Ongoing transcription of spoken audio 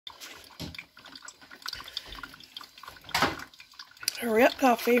Hurry up,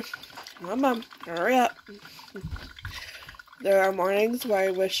 coffee. Come on, hurry up. There are mornings where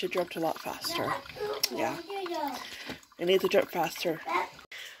I wish it dripped a lot faster. Yeah, it needs to drip faster.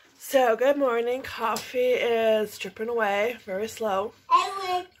 So, good morning. Coffee is dripping away, very slow.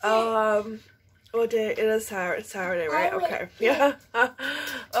 What day? It is Saturday. It's Saturday, right? Okay. Yeah.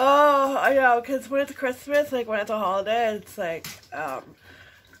 Oh, I know, because when it's Christmas, like when it's a holiday, it's like,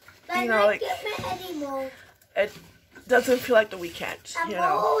 you know, like, it doesn't feel like the weekend, you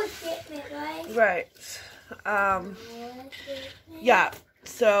know. Right. Yeah,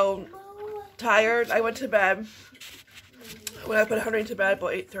 so, tired. I went to bed. When I put Henry to bed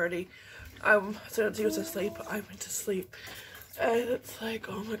about 8:30, as soon as he was asleep, I went to sleep. And it's like,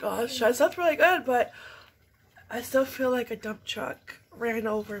 oh my gosh, I slept really good, but I still feel like a dump truck ran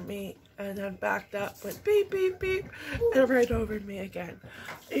over me and then backed up, went beep, beep, beep, and ran over me again.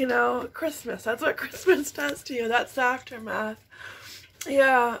 You know, Christmas, that's what Christmas does to you. That's the aftermath.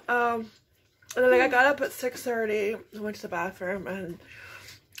 Yeah, and then like, I got up at 6:30, I went to the bathroom, and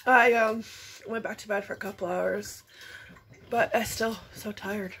I went back to bed for a couple hours. But I'm still so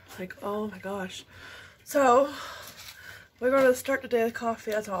tired. Like, oh my gosh. So, we're going to start the day with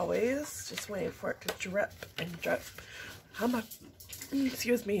coffee as always. Just waiting for it to drip and drip. How much?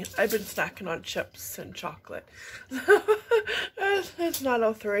 Excuse me. I've been snacking on chips and chocolate. It's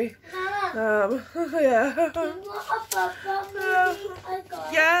 9:03. Yeah.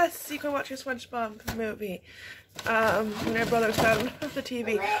 Yes, you can watch your SpongeBob movie. My brother's on the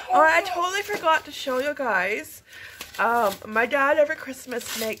TV. Oh, I totally forgot to show you guys. My dad every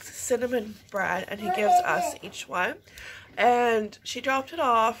Christmas makes cinnamon bread and he gives us each one. And she dropped it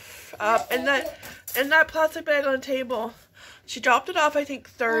off in that plastic bag on the table. She dropped it off, I think,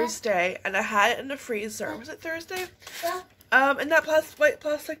 Thursday, and I had it in the freezer. Was it Thursday? In that white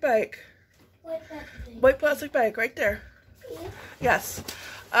plastic bag. White plastic bag right there. Yes.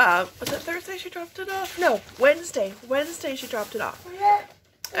 Was it Thursday she dropped it off? No, Wednesday. Wednesday she dropped it off.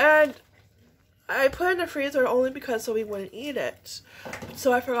 And I put it in the freezer only because so we wouldn't eat it.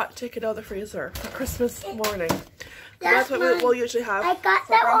 So I forgot to take it out of the freezer for Christmas morning. That's what we'll usually have. I got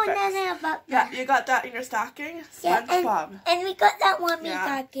that one. Yeah, you got that in your stocking? SpongeBob. Yeah, and we got that one in my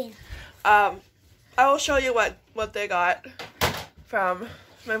stocking. I will show you what they got from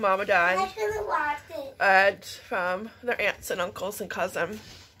my mom and dad. And from their aunts and uncles and cousin.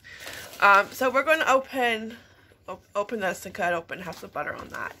 So we're going to open this and cut open and have some butter on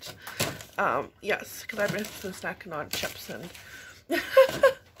that. Yes, because I've been snacking on chips and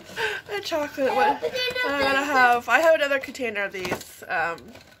and chocolate. I have another container of these.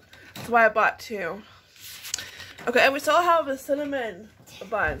 That's why I bought two. Okay, and we still have the cinnamon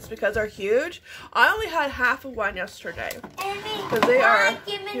buns because they're huge. I only had half of one yesterday because they are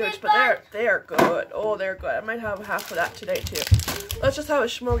huge, but they are good. Oh, they're good. I might have half of that today too. Let's just have a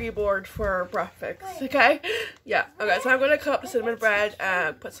smorgy board for breakfast, okay? Yeah. Okay, so I'm gonna cut up the cinnamon bread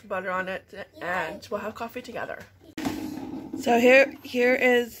and put some butter on it, and we'll have coffee together. So here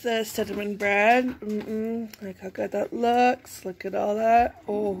is the cinnamon bread. Look how good that looks. Look at all that.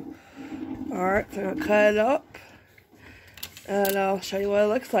 Oh, all right. So I'm gonna cut it up, and I'll show you what it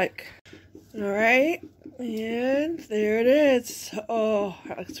looks like. All right, and there it is. Oh,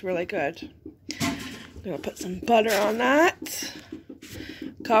 that looks really good. I'm gonna put some butter on that.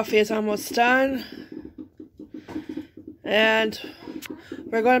 Coffee is almost done, and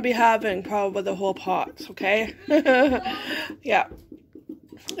we're going to be having probably the whole pot, okay? Yeah.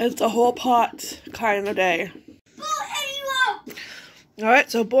 It's a whole pot kind of day.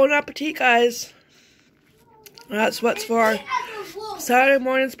 Alright, so bon appetit, guys. That's what's for Saturday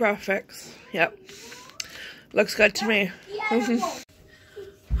morning's breakfast. Yep. Looks good to me.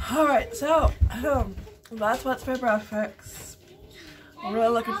 Alright, so that's what's for breakfast. I'm really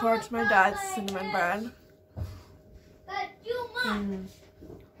looking forward to my dad's cinnamon bread.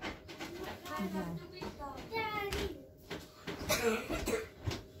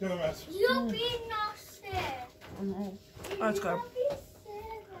 That's good.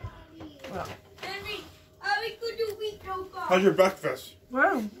 Yeah. How's your breakfast?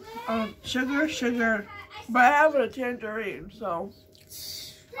 Well, sugar, but I have a tangerine, so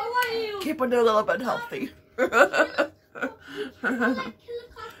keeping it a little bit healthy.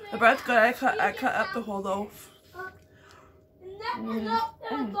 The bread's good. I cut up the whole loaf.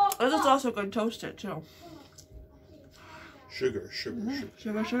 This is also good toasted too. Sugar.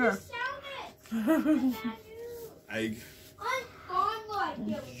 Egg.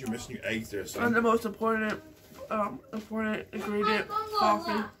 You're missing your eggs there, son. And the most important ingredient,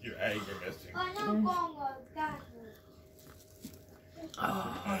 coffee. Your egg you're missing.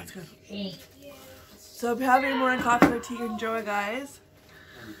 Oh, that's good. So if you have any morning coffee or tea, enjoy, guys.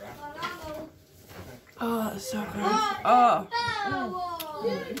 Oh, that's so good. Oh.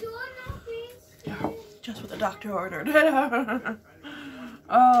 Yeah, just what the doctor ordered.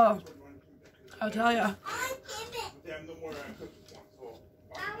 Oh, I'll tell ya.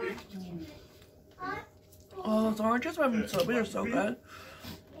 Oh, those oranges from Sobe are so good.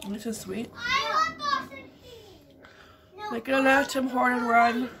 It's just sweet. Making a nice Tim Horton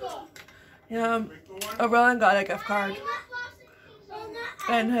run. Yeah, Aurelian got a gift card.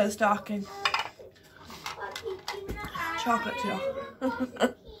 And his stocking. Chocolate too.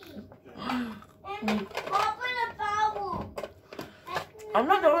 I'm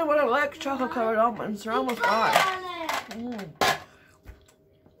not the only one who likes chocolate covered almonds. They're almost gone.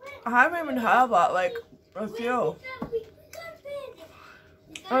 I haven't even had that, like a few.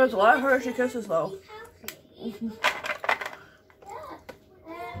 There's a lot of Hershey Kisses though.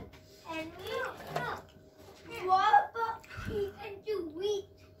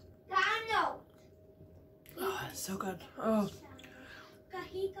 Oh, it's so good. Oh.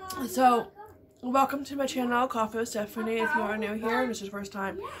 So, welcome to my channel, Coffee with Stephanie. If you are new here and this is your first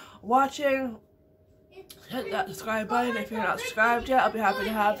time watching, hit that subscribe button. If you're not subscribed yet, I'll be happy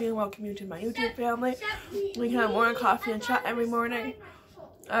to have you and welcome you to my YouTube family. We can have morning coffee and chat every morning.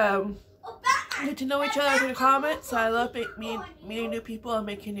 Get to know each other through the comments. I love meeting new people and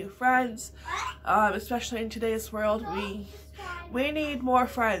making new friends. Especially in today's world, we need more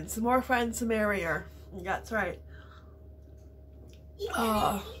friends. The more friends, the merrier. That's right.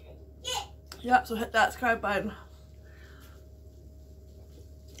 Yep, so hit that subscribe button.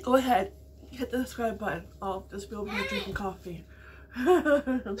 Go ahead, hit the subscribe button. I'll just be over here drinking coffee.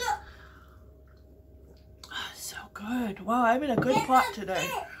 So good. Wow, I'm in a good plot today.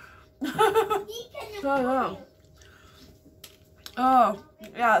 Oh,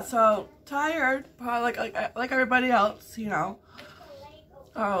 yeah, so tired, probably like everybody else, you know.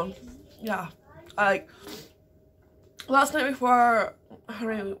 Yeah, last night before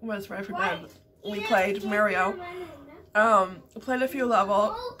Henry was ready for bed, we played Mario. Played a few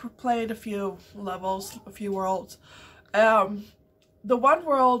levels, a few worlds. The one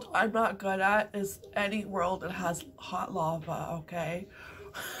world I'm not good at is any world that has hot lava, okay?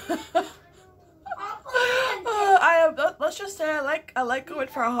 Let's just say I like going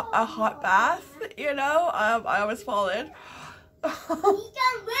for a hot bath, you know? I always fall in.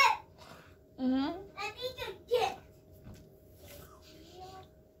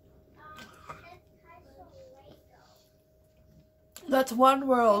 That's one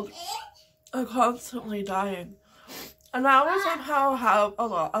world I'm constantly dying. And I always somehow have a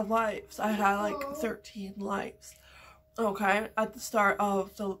lot of lives. I had like 13 lives. Okay, at the start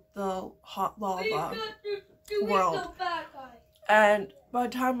of the hot lava world. And by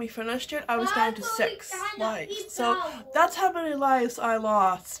the time we finished it, I was down to 6 lives. So that's how many lives I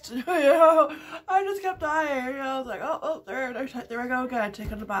lost. You know, I just kept dying. You know, I was like, oh, there I go again,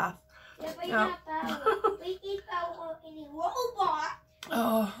 taking a bath. Yeah.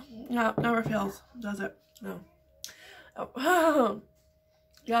 Oh, yeah, never fails, does it? No. Oh.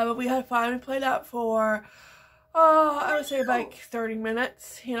 Yeah, but we had fun. We played that for, I would say like 30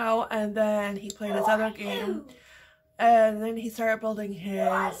 minutes, you know, and then he played his other game. And then he started building his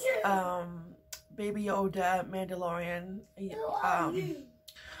Baby Yoda Mandalorian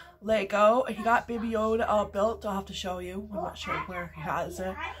Lego. He got Baby Yoda all built. I'll have to show you. I'm not sure where he has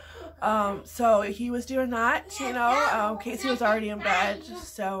it. So he was doing that, you know. Casey was already in bed,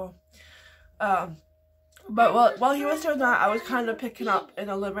 so but while he was doing that, I was kind of picking up in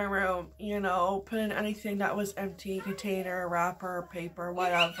the living room, you know, putting anything that was empty, container, wrapper, paper,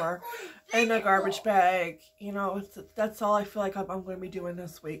 whatever, in a garbage bag. You know, that's all I feel like I'm going to be doing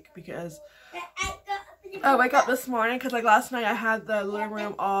this week, because I wake up this morning, because like last night I had the living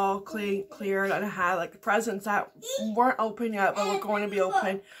room all cleared, and I had like the presents that weren't open yet, but were going to be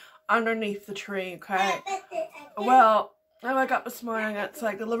open underneath the tree, okay? Well, I woke up this morning, it's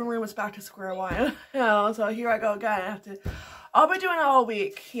like the living room is back to square one, you know, so here I go again. I'll be doing it all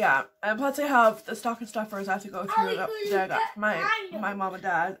week, yeah. And plus I have the stocking stuffers I have to go through that I got my mom and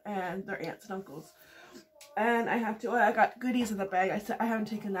dad and their aunts and uncles. And I got goodies in the bag. I haven't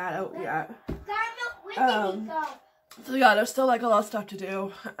taken that out yet. So yeah, there's still like a lot of stuff to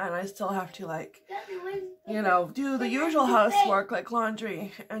do, and I still have to like, you know, do the usual housework like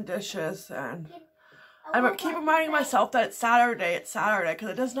laundry and dishes, and I keep reminding myself that it's Saturday, because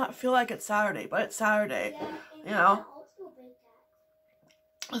it does not feel like it's Saturday, but it's Saturday, you know.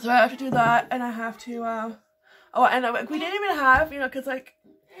 So I have to do that, and I have to, oh, and we didn't even have, you know, because like,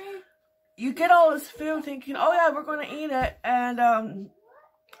 you get all this food thinking, oh yeah, we're going to eat it, and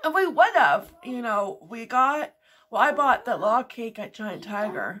And we would have, you know, I bought that log cake at Giant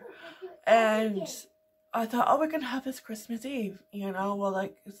Tiger, and I thought, oh, we're gonna have this Christmas Eve, you know, we'll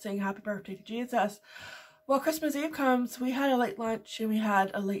like sing happy birthday to Jesus. Well, Christmas Eve comes, we had a late lunch and we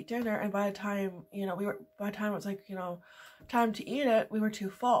had a late dinner, and by the time, you know, by the time it was like, you know, time to eat it, we were too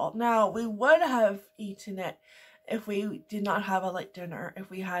full. Now, we would have eaten it if we did not have a late dinner, if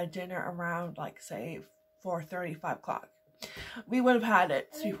we had dinner around, like, say, 4:30, 5 o'clock. We would have had it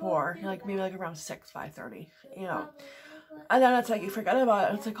before, like, maybe like around 6, 5:30, you know. And then it's like, you forget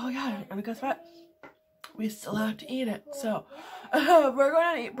about it, it's like, oh yeah, and guess what? We still have to eat it. So, we're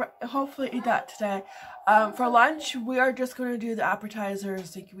going to hopefully eat that today. For lunch, we are just going to do the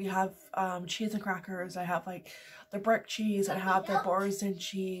appetizers. Like, we have cheese and crackers. I have like the brick cheese. I have the Boursin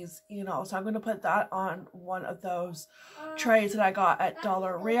cheese, you know. So I'm going to put that on one of those trays that I got at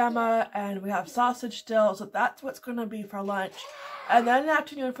Dollarama. And we have sausage still. So that's what's going to be for lunch. And then in the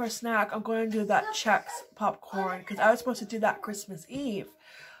afternoon for a snack, I'm going to do that Chex popcorn, because I was supposed to do that Christmas Eve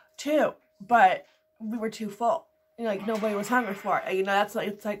too. But we were too full. You know, like, nobody was hungry for it. You know, that's like,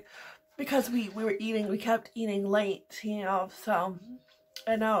 it's like, because we kept eating late, you know, so,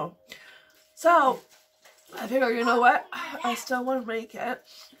 I know. So, I figured, you know what, I still want to make it.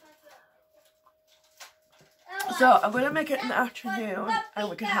 So, I'm going to make it in the afternoon, and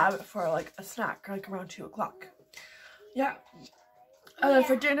we can have it for, like, a snack, like, around 2 o'clock. Yeah. And then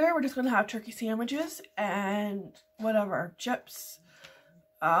for dinner, we're just going to have turkey sandwiches, and whatever, chips.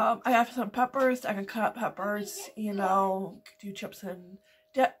 I have some peppers. I can cut up peppers, you know, do chips and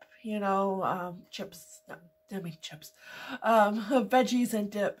dip, you know, chips, no, I mean chips, veggies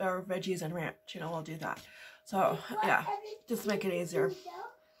and dip, or veggies and ranch, you know, we'll do that. So, yeah, just make it easier.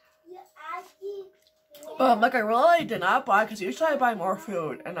 Like, I really did not buy, because usually I buy more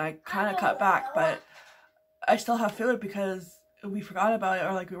food, and I kind of cut back, but I still have food because we forgot about it,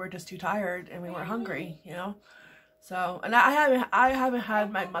 or like we were just too tired and we weren't hungry, you know. So, and I haven't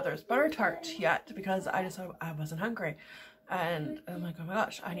had my mother's butter tart yet, because I wasn't hungry. And I'm like, oh my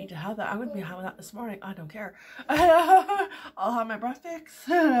gosh, I need to have that. I'm going to be having that this morning. I don't care. I'll have my breakfast,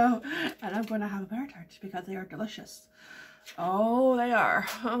 and I'm going to have a butter tart because they are delicious. Oh, they are.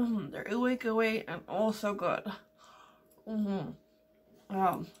 They're ooey gooey and oh so good.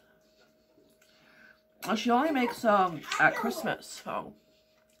 She only makes them at Christmas, so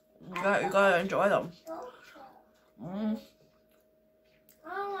you gotta enjoy them. Oh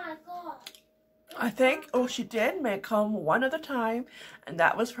my god. I think, oh, she did make them one at a time, and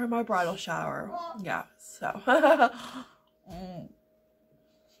that was for my bridal shower. Yeah, so.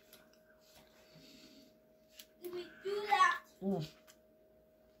 Did we do that?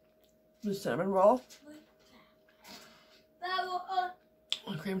 The cinnamon roll.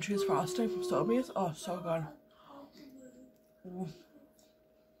 And cream cheese frosting from Sobeys. Oh, so good.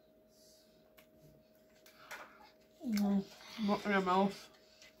 What in your mouth?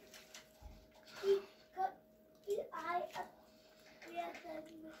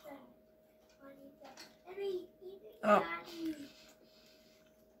 Oh.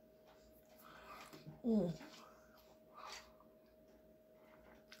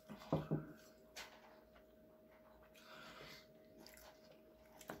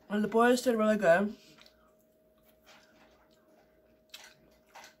 And the boys did really good.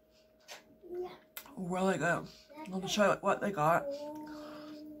 Really good. I'll show you what they got.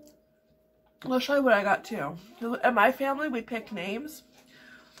 I'll show you what I got too. In my family, we pick names.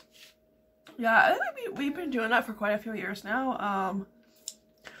 Yeah, I think we've been doing that for quite a few years now.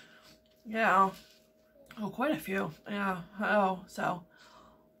 Yeah. Oh, quite a few. Yeah. Oh, so.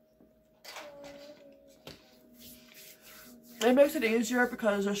 It makes it easier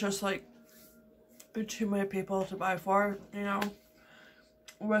because there's just like too many people to buy for, you know,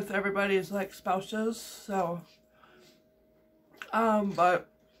 with everybody's like spouses, so. But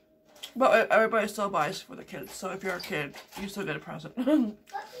everybody still buys for the kids, so if you're a kid, you still get a present.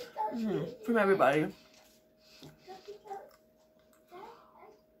 From everybody.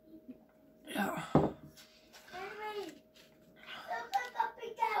 Yeah.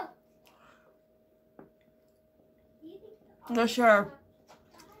 This year,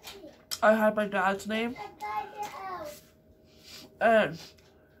 I had my dad's name, and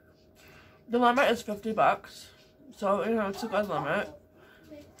the limit is $50, so, you know, it's a good limit.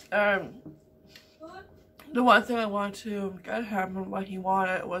 And the one thing I wanted to get him and what he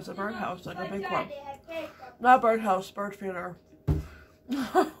wanted was a birdhouse, like a big one. Not a birdhouse, bird feeder.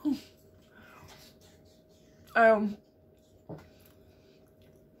 I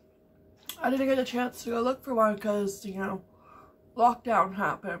didn't get a chance to go look for one because, you know, lockdown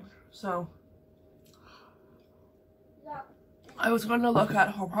happened, so. I was going to look at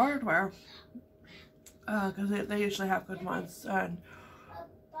Home Hardware because they usually have good ones, and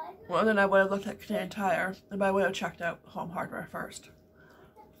well, then I would have looked at Canadian Tire, and I would have checked out Home Hardware first.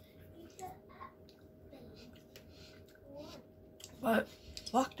 But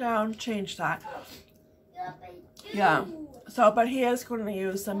lockdown changed that. Yeah. So, but he is going to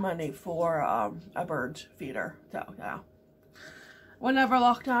use some money for a bird feeder. So, yeah. Whenever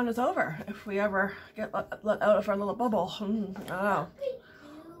lockdown is over, if we ever get let out of our little bubble, I don't know.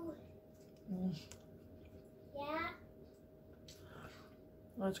 Yeah.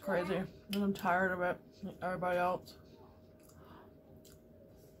 That's crazy. I'm tired of it, like everybody else.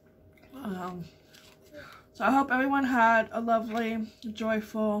 So I hope everyone had a lovely,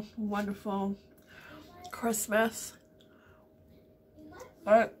 joyful, wonderful Christmas.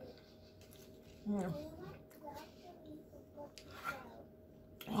 But, yeah.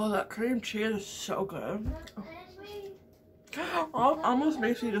 Oh, that cream cheese is so good. Almost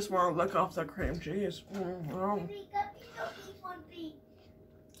makes me just want to lick off the cream cheese.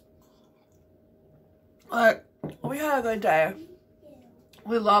 Like, we had a good day.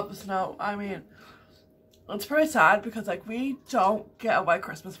 We love the snow. I mean, it's pretty sad because, like, we don't get a white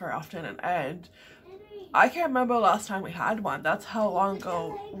Christmas very often, and I can't remember the last time we had one. That's how long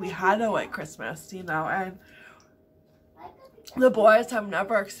ago we had a white Christmas, you know, and the boys have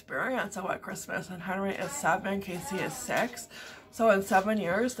never experienced a white Christmas, and Henry is 7, Casey is 6. So in 7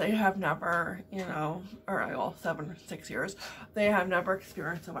 years, they have never, you know, or well, 7 or 6 years, they have never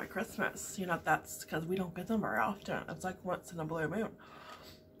experienced a white Christmas. You know, that's because we don't get them very often. It's like once in a blue moon.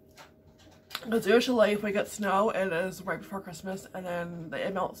 Because usually if we get snow, it is right before Christmas, and then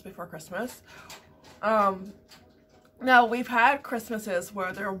it melts before Christmas. Now, we've had Christmases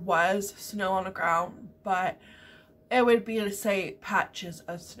where there was snow on the ground, but it would be, to say, patches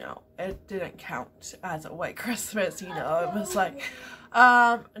of snow. It didn't count as a white Christmas, you know. It was like,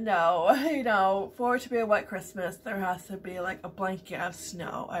 no, you know, for it to be a white Christmas, there has to be like a blanket of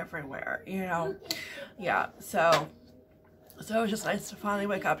snow everywhere, you know. Yeah, so it was just nice to finally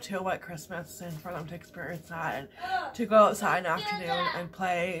wake up to a white Christmas and for them to experience that and to go outside in the afternoon and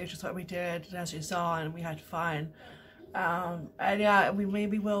play, which is what we did, as you saw, and we had fun. And yeah, we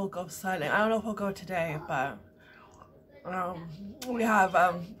maybe will go sledding. I don't know if we'll go today, but we have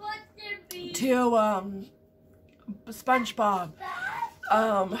 2 SpongeBob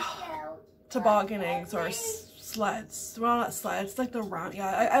tobogganings or sleds. Well, not sleds, like the round,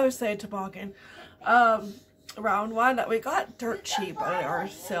 yeah, I would say toboggan. Round one that we got dirt cheap at our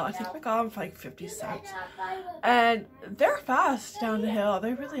sale. I think we got them for like 50 cents. And they're fast down the hill.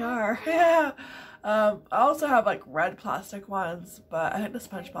 They really are. Yeah. I also have like red plastic ones, but I think the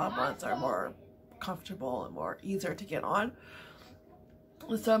SpongeBob ones are more comfortable and more easier to get on.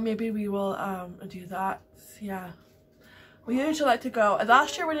 So maybe we will do that. Yeah. We usually like to go.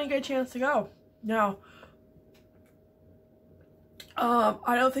 Last year we didn't get a chance to go. No.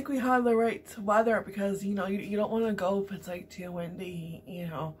 I don't think we had the right weather because, you know, you don't want to go if it's like too windy, you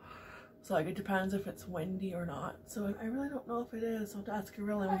know. So like it depends if it's windy or not. So I really don't know if it is. I'll ask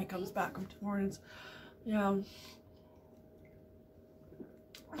Gorilla when he comes back from tomorrow's. Yeah.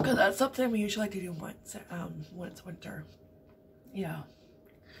 Because that's something we usually like to do once winter. Yeah.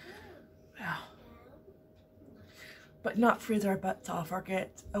 Yeah. But not freeze our butts off or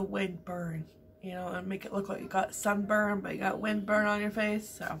get a wind burn, you know, and make it look like you got sunburn, but you got wind burn on your face.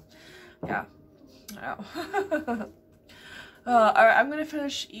 So, yeah. Oh. Alright, I'm gonna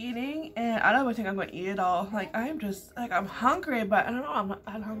finish eating, and I don't even think I'm gonna eat it all. Like, I'm just, like, I'm hungry, but I don't know, I'm not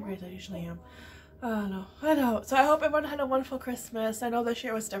that hungry as I usually am. No, I know. So I hope everyone had a wonderful Christmas. I know this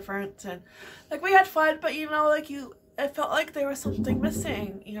year was different, and like we had fun, but you know, like it felt like there was something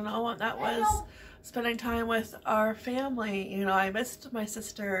missing, you know, and that was spending time with our family. You know, I missed my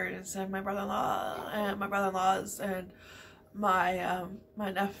sisters and my brother-in-law and my brother-in-laws and my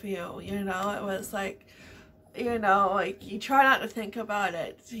my nephew. You know, it was like, you know, like you try not to think about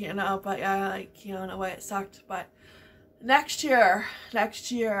it, you know, but yeah, like, you know, in a way it sucked, but next year,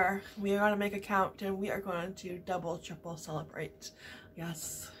 we are going to make a count and we are going to double, triple celebrate.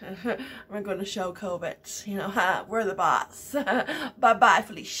 Yes. We're going to show COVID, you know, we're the boss. Bye-bye,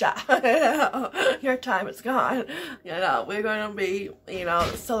 Felicia. Your time is gone. You know, we're going to be, you know,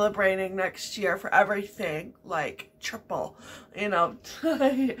 celebrating next year for everything, like, triple, you know.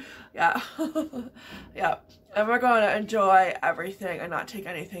 Yeah. Yeah. And we're going to enjoy everything and not take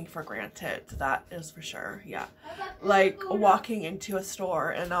anything for granted. That is for sure. Yeah. Like walking into a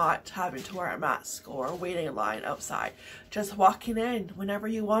store and not having to wear a mask or waiting in line outside. Just walking in whenever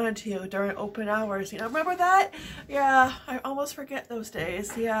you wanted to during open hours. You know, remember that? Yeah. I almost forget those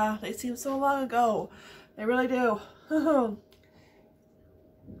days. Yeah. They seem so long ago. They really do.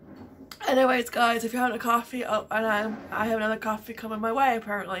 Anyways, guys, if you're having a coffee, oh, and I have another coffee coming my way,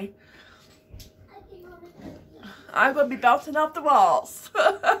 apparently. I'm going to be bouncing off the walls.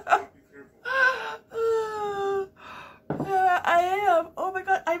 Yeah, I am. Oh my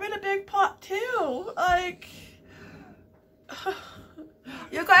god, I'm in a big pot too. Like,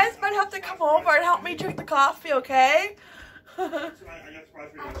 you guys might have to come over and help me drink the coffee, okay?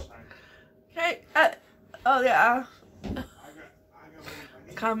 Okay. Oh yeah.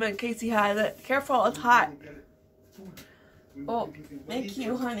 Comment, Casey has it. Careful, it's hot. Oh, thank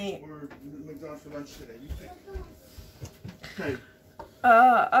you, honey.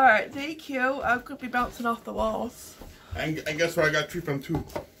 Alright, thank you. I could be bouncing off the walls. And guess what? I got a treat from too.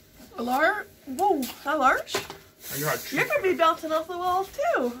 A large? Whoa, a large? I got a treat. You're gonna be bouncing off the walls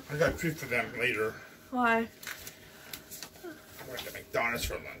too. I got a treat for them later. Why? I'm going to McDonald's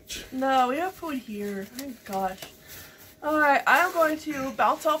for lunch. No, we have food here. Oh gosh. Alright, I'm going to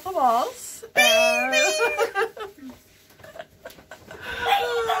bounce off the walls.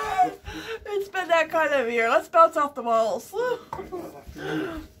 It's been that kind of year. Let's bounce off the walls.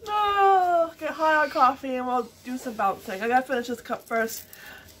 Oh, get high on coffee and we'll do some bouncing. I gotta finish this cup first.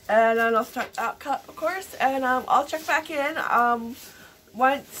 And then I'll start that cup, of course. And I'll check back in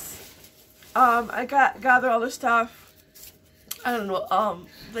once I gather all the stuff. I don't know,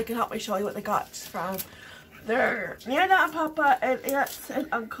 they can help me show you what they got from their Nana and Papa and aunts and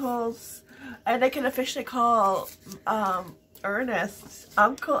uncles. And they can officially call Ernest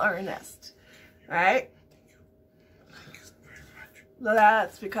Uncle Ernest, right? So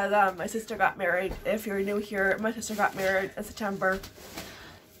that's because my sister got married. If you're new here, my sister got married in September.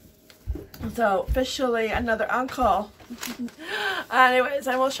 So officially another uncle. Anyways,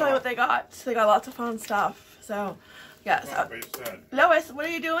 I will show you what they got. They got lots of fun stuff. So yes. Lois, what are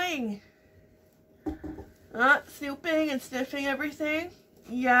you doing? Snooping and sniffing everything?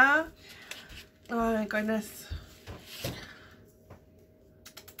 Yeah. Oh my goodness.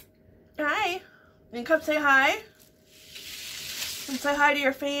 Hi. You can come say hi. Come say hi to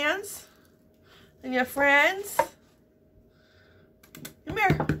your fans and your friends. Come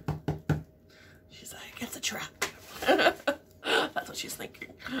here. She's like, it's a trap. That's what she's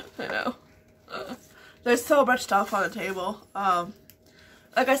thinking. I know. There's so much stuff on the table.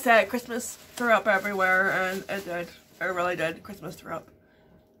 Like I said, Christmas threw up everywhere, and it did. It really did. Christmas threw up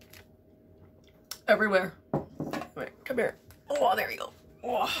everywhere. Wait, come here. Oh, there you go.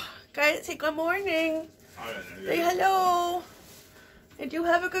 Oh. Guys, say good morning. Say hello. Did you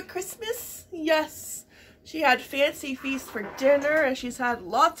have a good Christmas? Yes. She had fancy feast for dinner, and she's had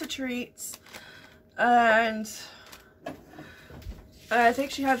lots of treats. And I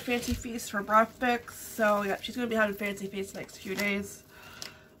think she had fancy feast for breakfast. So yeah, she's gonna be having fancy feast the next few days.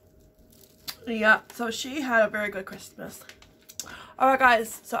 Yeah, so she had a very good Christmas. Alright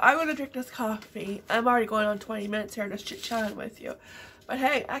guys, so I'm gonna drink this coffee. I'm already going on 20 minutes here just chit-chatting with you. But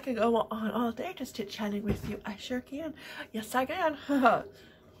hey, I can go on all day just chit-chatting with you. I sure can. Yes, I can.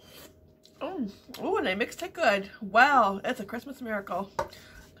 Oh, and they mixed it good. Wow, it's a Christmas miracle.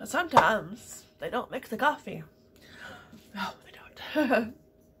 Because sometimes they don't mix the coffee. No, they don't.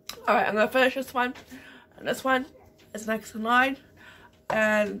 Alright, I'm going to finish this one. And this one is next in line.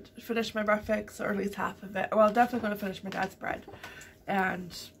 And finish my breakfast, or at least half of it. Well, I'm definitely going to finish my dad's bread.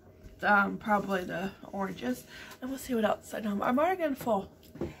 And probably the oranges, and we'll see what else. I'm already getting full.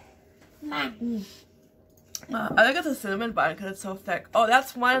 I think it's a cinnamon bun because it's so thick. Oh,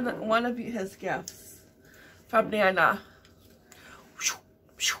 that's one of his gifts from Nana.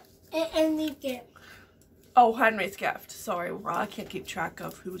 And Henry's gift. Oh, Henry's gift. Sorry, well, I can't keep track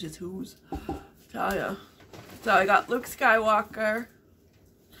of whose is whose. Tell ya. So I got Luke Skywalker.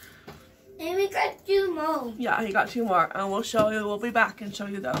 And we got 2 more. Yeah, he got 2 more, and we'll show you. We'll be back and show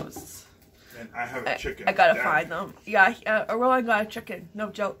you those. And I have a chicken. I gotta find them. Yeah, Rowan got a chicken. No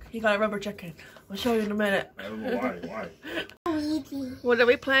joke. He got a rubber chicken. I'll show you in a minute. I don't know why. What are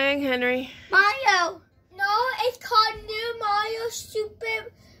we playing, Henry? Mario. No, it's called New Mario Super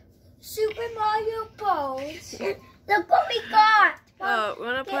Mario Bros. Look what we got. Oh, we're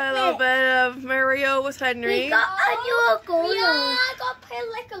gonna play a little bit of Mario with Henry. We got a new goal. Yeah, I got played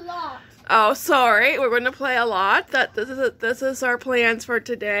like a lot. Oh, sorry. We're going to play a lot. This is our plans for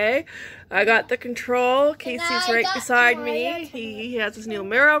today. I got the control. Casey's right beside me. He has his new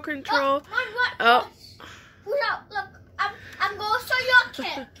Mario control. Oh. Look, I'm going to show you a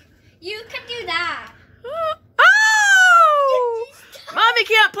kick. You can do that. Oh! Mommy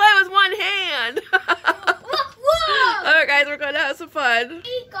can't play with one hand. Whoa! Alright, guys, we're going to have some fun.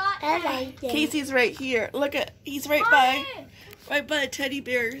 He got Casey's right here. Look at, he's right by the teddy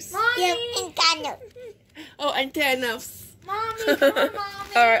bears. Mommy. Oh, and Thanos. Mommy, come on,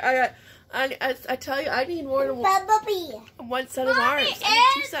 Mommy. Alright, I tell you, I need more than Bumblebee. one set of arms.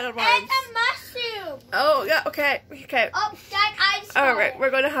 I need 2 sets of arms. And a mushroom. Oh, yeah, okay. Okay. Oh, Dad, I saw Alright, we're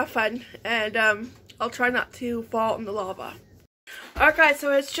going to have fun. And I'll try not to fall in the lava. Alright, guys,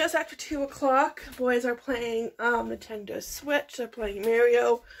 so it's just after 2 o'clock. The boys are playing Nintendo Switch. They're playing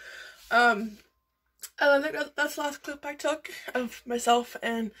Mario. And I think that's the last clip I took of myself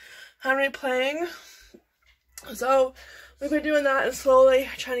and Henry playing. So we've been doing that and slowly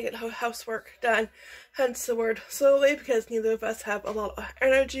trying to get housework done. Hence the word slowly, because neither of us have a lot of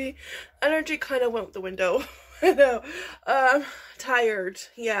energy. Energy kind of went out the window. I know. Tired.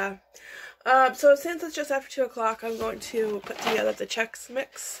 Yeah. So since it's just after 2 o'clock, I'm going to put together the Chex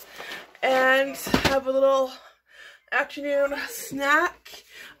Mix and have a little afternoon snack.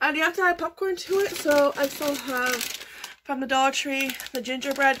 And you have to add popcorn to it, so I still have from the Dollar Tree the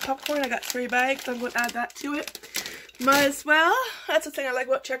gingerbread popcorn. I got 3 bags. I'm going to add that to it. Might as well. That's the thing I like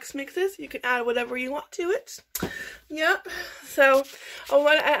about Chex Mixes. You can add whatever you want to it. Yep. So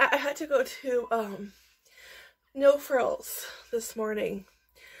I had to go to No Frills this morning.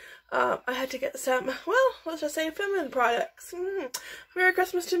 I had to get some, well, let's just say feminine products. Merry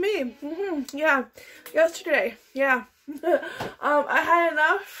Christmas to me. Yeah. Yesterday. Yeah. I had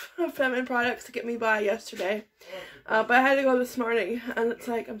enough feminine products to get me by yesterday. But I had to go this morning, and it's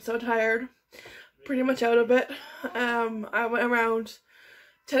like, I'm so tired. Pretty much out of it. I went around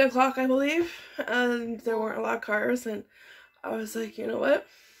 10 o'clock, I believe, and there weren't a lot of cars, and I was like, you know what?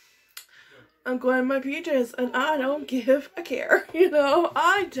 I'm going in my PJs, and I don't give a care, you know,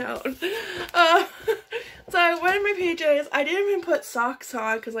 I don't. So I went in my PJs. I didn't even put socks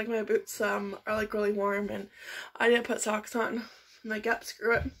on, because, like, my boots, are, like, really warm, and I didn't put socks on. I'm like, yep,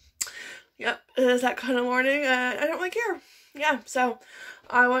 screw it. Yep, it is that kind of morning, and I don't really care. Yeah, so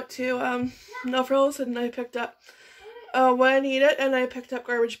I went to, No Frills, and I picked up what I needed, and I picked up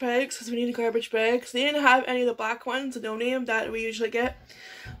garbage bags, because we need garbage bags. They didn't have any of the black ones, the no-name, that we usually get.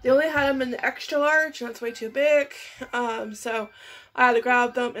 They only had them in the extra large, and that's way too big, so I had to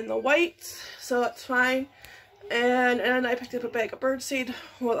grab them in the white, so that's fine. And I picked up a bag of birdseed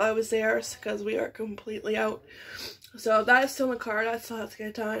while I was there, because we are completely out. So that is still in the car, that still has to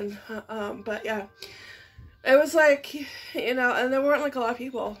get done, but yeah. It was like, you know, and there weren't like a lot of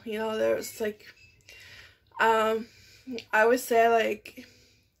people, you know, there was like, I would say like,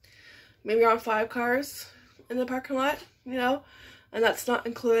 maybe around 5 cars in the parking lot, you know, and that's not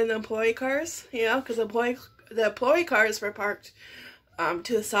including the employee cars, you know, because the employee cars were parked,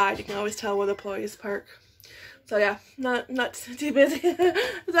 to the side. You can always tell where the employees park. So yeah, not too busy.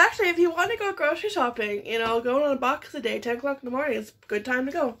 It's actually, if you want to go grocery shopping, you know, going on a box a day, 10 o'clock in the morning is a good time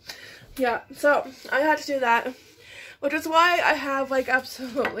to go. Yeah, so I had to do that, which is why I have, like,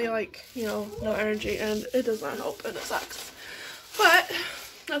 absolutely, like, you know, no energy, and it does not help, and it sucks. But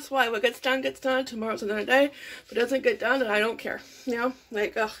that's why what gets done gets done. Tomorrow's another day. If it doesn't get done, then I don't care, you know,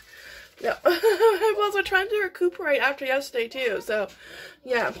 like, ugh. Yeah, I was also trying to recuperate after yesterday, too, so,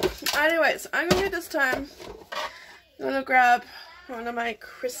 yeah. Anyways, I'm gonna do this time. I'm gonna grab one of my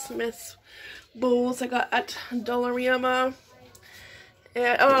Christmas bowls I got at Dollarama.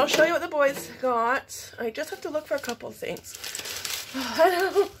 And I'll show you what the boys got. I just have to look for a couple of things. I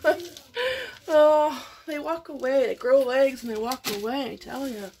know. Oh, they walk away. They grow legs and they walk away, I tell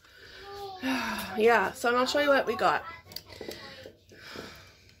you. Yeah, so I'll show you what we got.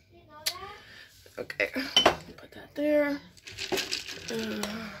 Okay, put that there.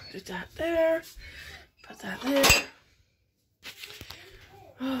 Do that there. Put that there.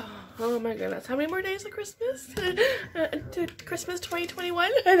 Oh my goodness, how many more days of Christmas? To Christmas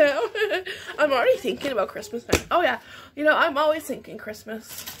 2021? I know. I'm already thinking about Christmas now. Oh yeah, you know, I'm always thinking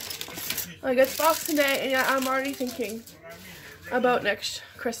Christmas. Like, it's Boxing Day, and yeah, I'm already thinking about next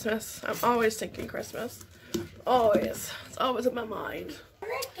Christmas. I'm always thinking Christmas. Always. It's always in my mind.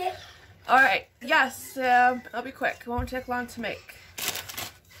 Alright, yes, I'll be quick. It won't take long to make.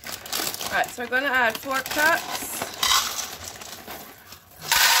 Alright, so we're going to add 4 cups.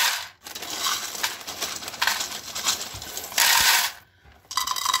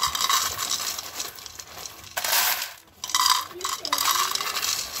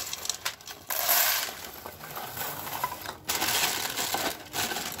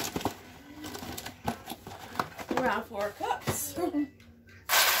 Around 4 cups.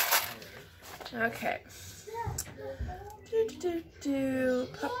 Okay.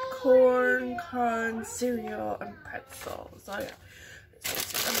 Popcorn, corn, cereal, and pretzels. Oh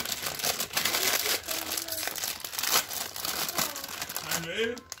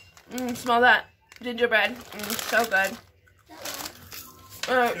yeah. Smell that gingerbread. So good.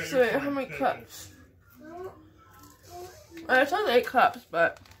 Alright, so how many cups? I told 8 cups,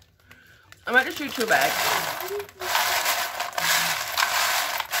 but I might just do 2 bags.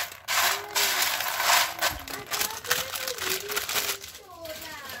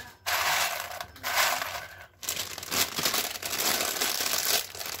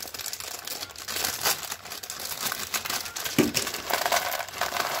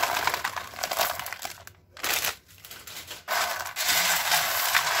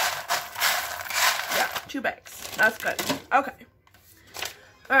 Yeah, 2 bags. That's good. Okay.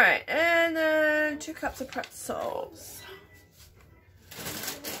 Alright, and then 2 cups of pretzels.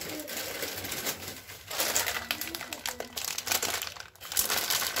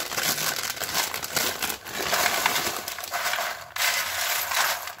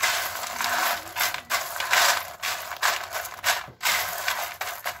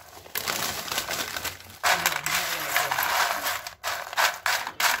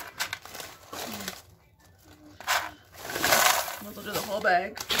 We'll do the whole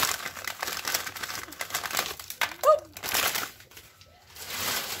bag.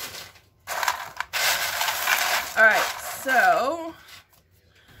 Alright, so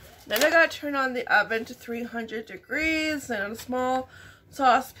then I gotta turn on the oven to 300 degrees and on a small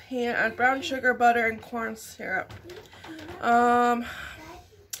saucepan add brown sugar, butter, and corn syrup.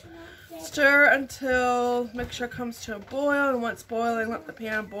 Stir until mixture comes to a boil, and once boiling, let the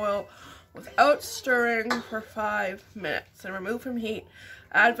pan boil without stirring for 5 minutes and remove from heat.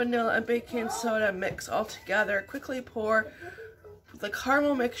 Add vanilla and baking soda, mix all together. Quickly pour the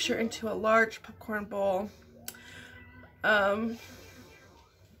caramel mixture into a large popcorn bowl. And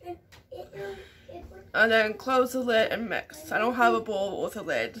then close the lid and mix. I don't have a bowl with a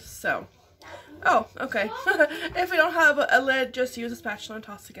lid, so. Oh, okay. If you don't have a lid, just use a spatula and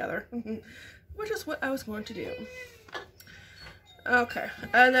toss together. Which is what I was going to do. Okay,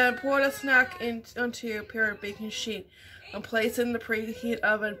 and then pour the snack onto a pair of baking sheet and place it in the preheat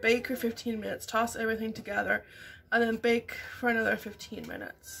oven. Bake for 15 minutes. Toss everything together and then bake for another 15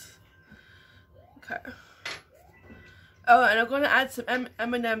 minutes. Okay. Oh, and I'm going to add some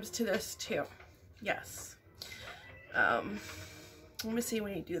M&Ms to this too. Yes. Let me see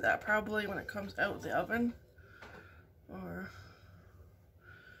when you do that. Probably when it comes out of the oven. Or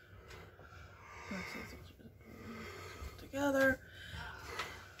together.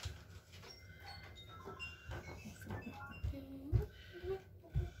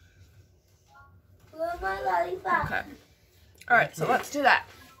 Okay. Alright, so let's do that.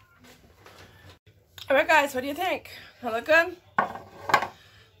 Alright guys, what do you think? That look good?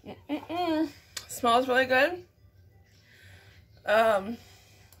 Smells really good. 1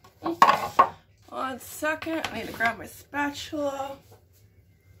 second, I need to grab my spatula.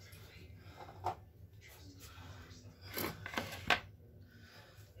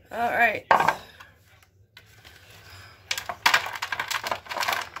 Alright.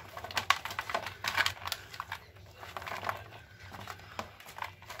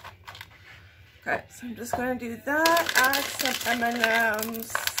 Okay, so I'm just going to do that. Add some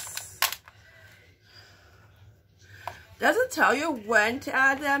M&Ms. Does it tell you when to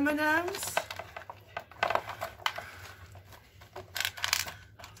add the M&Ms?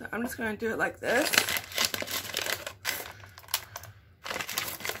 So I'm just going to do it like this.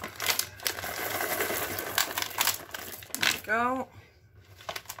 There we go.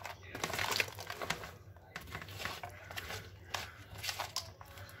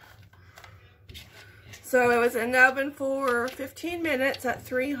 So it was in the oven for 15 minutes at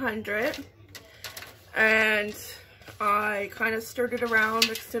 300, and I kind of stirred it around,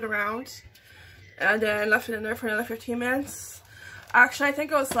 mixed it around, and then left it in there for another 15 minutes. Actually, I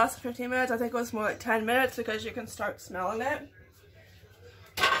think it was less than 15 minutes. I think it was more like 10 minutes because you can start smelling it.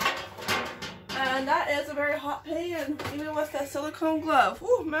 And that is a very hot pan, even with that silicone glove.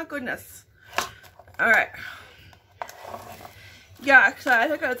 Oh my goodness. Alright. Yeah, cause I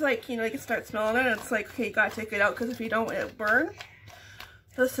think it's like, you know, you can start smelling it and it's like, okay, you gotta take it out because if you don't, it'll burn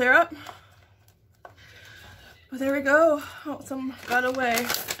the syrup. But there we go. Oh, some got away.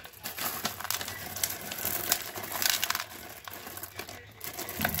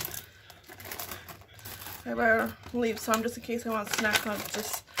 I better leave some just in case I want to snack on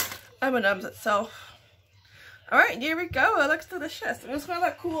just M&Ms itself. Alright, here we go. It looks delicious. I'm just gonna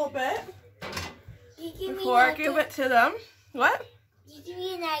let it cool a bit before I give it to them. What?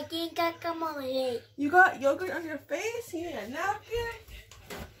 You got yogurt on your face? You need a napkin?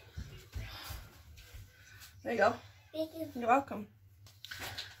 There you go. You're welcome.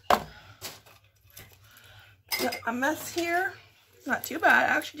 Got a mess here. Not too bad.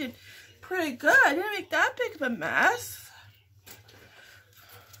 I actually did pretty good. I didn't make that big of a mess.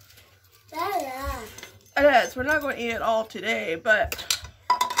 It is. We're not going to eat it all today, but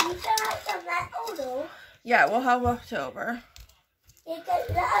You got some though. Yeah, we'll have leftover. You got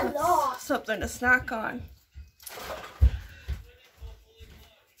that a lot. Something to snack on.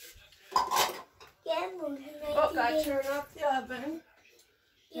 Yeah, movie night Oh, gotta today. turn off the oven.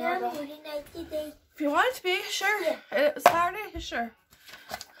 Yeah, There we go. movie night today. If you want it to be, sure. Yeah. It's Saturday, sure.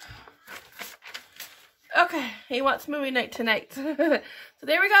 Okay, he wants movie night tonight. So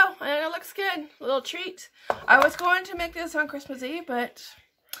there we go, and it looks good. A little treat. I was going to make this on Christmas Eve, but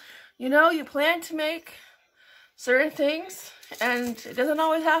you know, you plan to make certain things, and it doesn't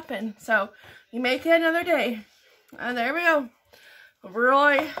always happen. So you make it another day. And there we go.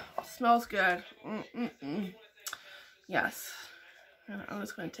 Really smells good. Yes. I'm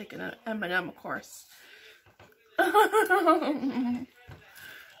just going to take an M&M, of course.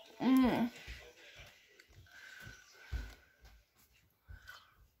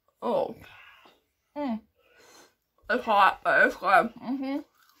 Oh. It's hot, but it's good.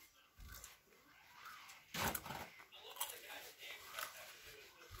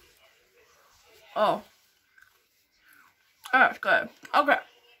 Oh. That's good. Okay.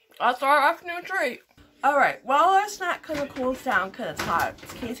 That's our afternoon treat. Alright, well, our snack kind of cools down because it's hot.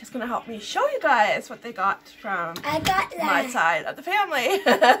 Casey's going to help me show you guys what they got from I got that. my side of the family.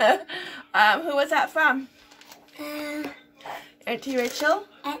 Who was that from? Auntie Rachel,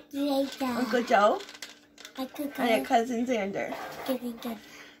 Uncle Joe, and your cousin Xander.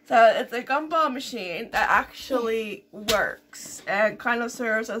 So it's a gumball machine that actually works and kind of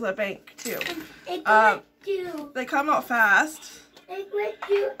serves as a bank too. They come out fast.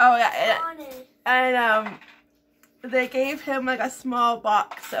 Oh yeah, and they gave him like a small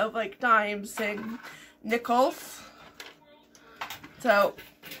box of like dimes and nickels. So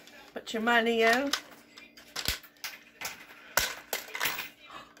put your money in.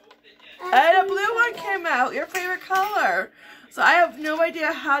 And a blue one came out, your favorite color. So I have no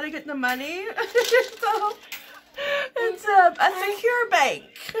idea how to get the money. So it's a secure bank.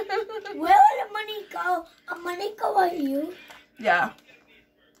 Where will the money go? The money go on you? Yeah.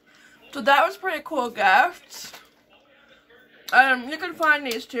 So that was pretty cool gift. You can find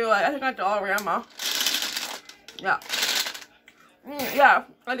these too. I think at Dollarama. Yeah. Yeah.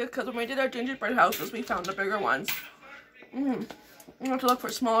 I did, because when we did our gingerbread houses, we found the bigger ones. You have to look for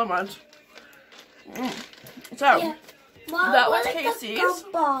smaller ones. So, Yeah. Mom, that was Casey's.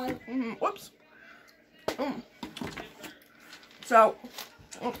 Whoops. So,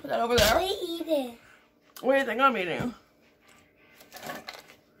 I'll put that over there. We eat it. What do you think I'm eating?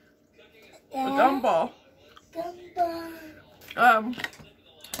 Yeah. A gumball. Gumball. I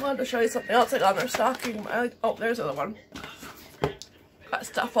wanted to show you something else I got in their stocking. Oh, there's the other one. Got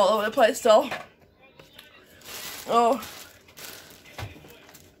stuff all over the place still. Oh.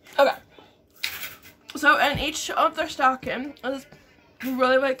 Okay. So, in each of their stocking is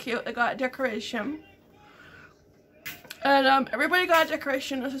really, really cute. They got a decoration. And everybody got a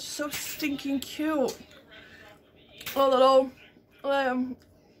decoration. This is so stinking cute. A little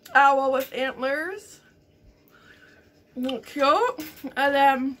owl with antlers. Cute. And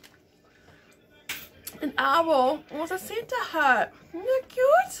then an owl with a Santa hat. Isn't that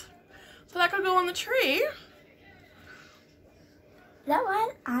cute? So that could go on the tree. That one?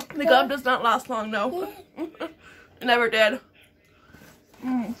 The gum does not last long, no. Yeah. It never did.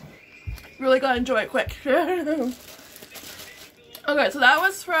 Really gotta enjoy it quick. Okay, so that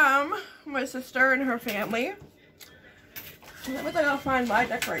was from my sister and her family. Let me think I'll find my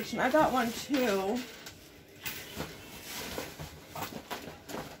decoration. I got one too.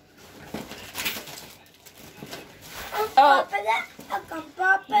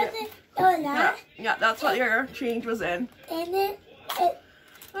 Yeah, that's what your change was in. And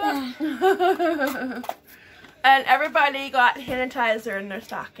And everybody got hand sanitizer in their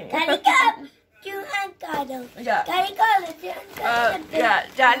stocking. Daddy got two hand cuddles. Yeah. Daddy got a two hand cuddles. Yeah,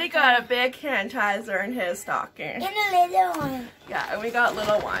 Daddy got a big hand sanitizer in his stocking. And a little one. Yeah, and we got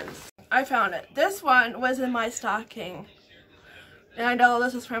little ones. I found it. This one was in my stocking. And I know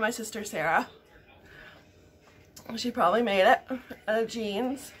this is from my sister Sarah. She probably made it.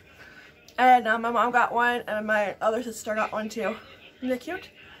 Jeans. And my mom got one, and my other sister got one too. Isn't it cute?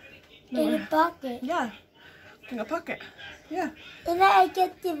 In a bucket. Yeah. In a pocket. Yeah. And I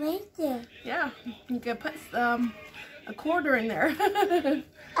get to make it. Yeah. You can put a quarter in there.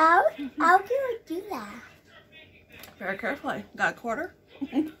 How can I do that? Very carefully. Got a quarter?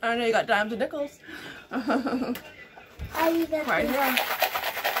 I know you got dimes and nickels. How you got Right here.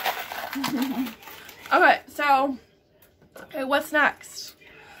 Okay, so what's next?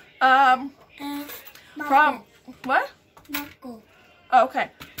 From what? Knuckle.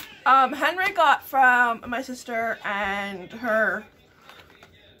 Okay. Henry got from my sister and her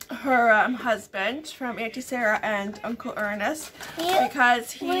her husband from Auntie Sarah and Uncle Ernest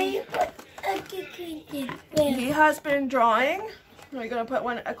because he has been drawing. Are you gonna put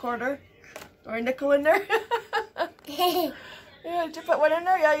a quarter or a nickel in there? Yeah, did you put one in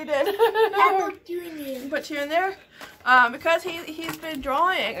there? Yeah, you did. I put 2 in there. Put 2 in there? Because he's been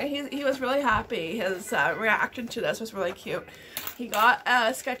drawing and he was really happy. His reaction to this was really cute. He got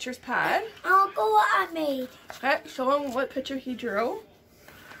a Skechers pad. I'll go what I made. Okay, show him what picture he drew.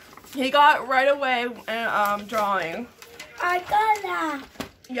 He got right away drawing. I got that.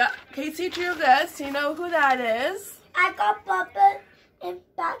 Yeah, Casey drew this. You know who that is? I got Papa and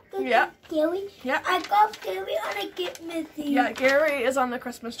back to Gary. Yeah. I got Gary on a gift missing. Yeah, Gary is on the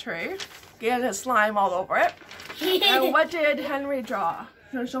Christmas tree. Getting his slime all over it. And what did Henry draw?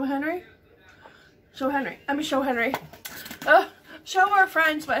 You want to show Henry? Show Henry. Let me show Henry. Show our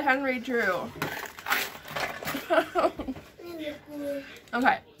friends what Henry drew.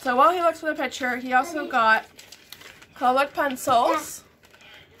 Okay, so while he looks for the picture, he also got colored pencils.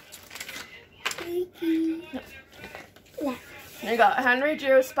 You got Henry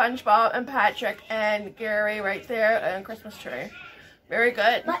drew SpongeBob and Patrick and Gary right there and Christmas tree. Very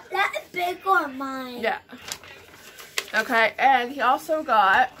good. But that's big on mine. Yeah. Okay, and he also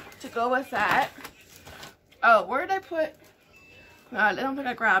got, to go with that, oh, where did I put, no, I don't think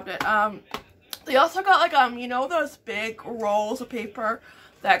I grabbed it. They also got like, you know those big rolls of paper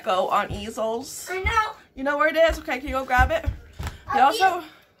that go on easels? I know. You know where it is? Okay, can you go grab it? They also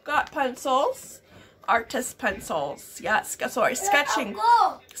got pencils, artist pencils. Yeah, sorry, sketching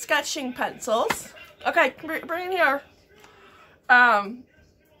pencils. Okay, bring it here.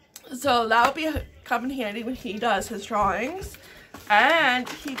 So that'll be come in handy when he does his drawings. And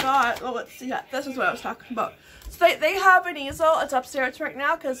he got, well, let's see, yeah, this is what I was talking about. So they have an easel. It's upstairs right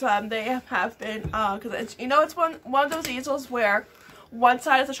now because they have been, because it's, you know, it's one of those easels where one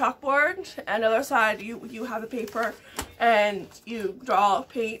side is a chalkboard and the other side you have the paper and you draw,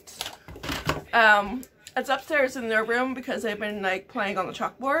 paint. It's upstairs in their room because they've been like playing on the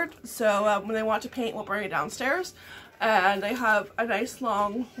chalkboard. So when they want to paint, we'll bring it downstairs. And they have a nice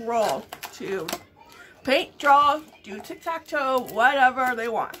long roll to paint, draw, do tic-tac-toe, whatever they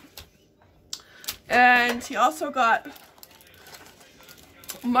want. And he also got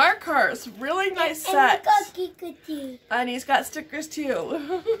markers, really nice set. And he's got stickers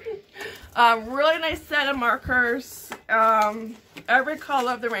too. Really nice set of markers. Every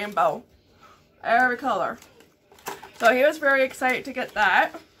color of the rainbow. Every color. So he was very excited to get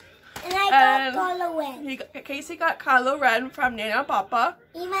that. And I got Kylo Ren. Casey got Kylo Ren from Nana and Papa.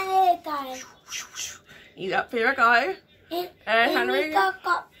 He's my favorite guy. He's that favorite guy. And Henry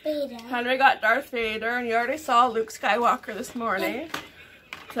got Vader. Henry got Darth Vader, and you already saw Luke Skywalker this morning.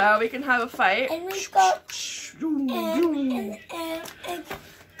 So we can have a fight. And we got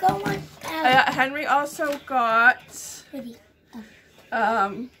go on. Henry also got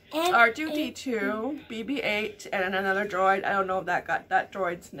R2-D2, BB-8, and another droid. I don't know if that got that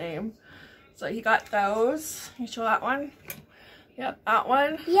droid's name. So he got those. You show that one? Yep, that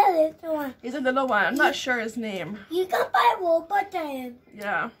one. Yeah, there's the one. He's a little one. I'm not sure his name. You can buy a robot then.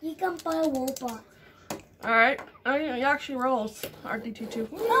 Yeah. You can buy a robot. Alright. Oh, yeah, he actually rolls. R2-D2.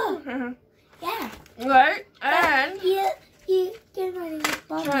 Oh. Yeah. Right, and you can run in the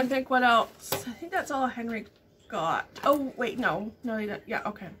I'm trying to think what else. I think that's all Henry got. Oh, wait, no. No, he didn't. Yeah,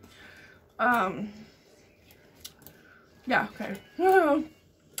 okay. Yeah, okay. I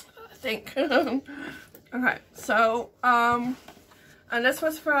think. Okay, so, and this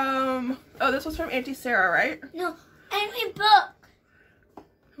was from, this was from Auntie Sarah, right? No, Henry book.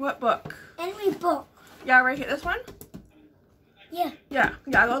 What book? Henry book. Yeah, right here. This one? Yeah. Yeah,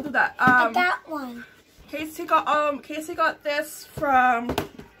 I'll do that. I got one. Casey got this from,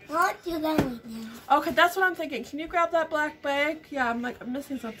 I'll do that right now. okay, that's what I'm thinking. Can you grab that black bag? Yeah, I'm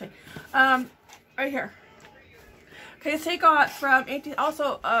missing something. Right here. Casey got from Auntie,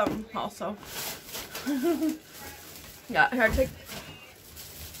 also. Yeah, here, take.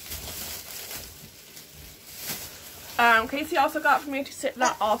 Casey also got from Auntie Sarah,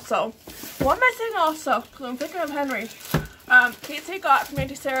 that also. What am I saying also? Because I'm thinking of Henry. Casey got from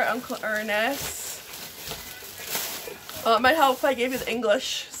Auntie Sarah, Uncle Ernest. It might help if I gave you the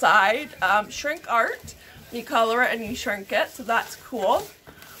English side. Shrink art. You color it and you shrink it, so that's cool.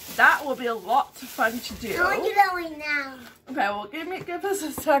 That will be a lot of fun to do. I want to do that right now. Okay, well, give us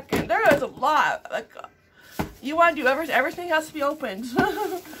a second. There is a lot. Like, you want to do everything has to be opened.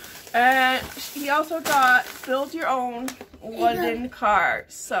 And he also got build your own wooden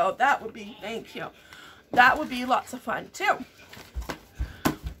cars. So that would be, thank you. That would be lots of fun too.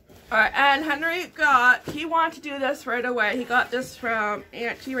 Alright, and Henry he wanted to do this right away. He got this from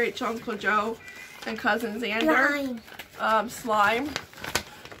Auntie Rachel, Uncle Joe, and Cousin Xander. Slime.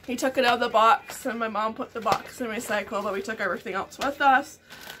 He took it out of the box, and my mom put the box in recycle, but we took everything else with us.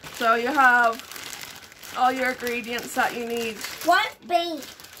 So you have all your ingredients that you need. What paint?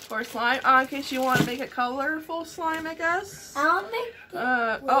 For slime, in case you want to make a colorful slime, I guess. I'll make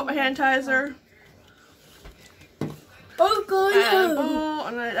hand sanitizer. Oh, good. And a bowl,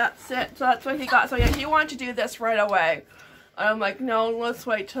 and then that's it. So that's what he got. So yeah, he wanted to do this right away. I'm like, no, let's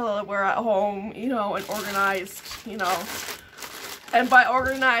wait till we're at home, you know, and organized, you know. And by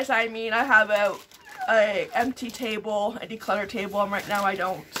organized, I mean I have a empty table, a decluttered table, and right now I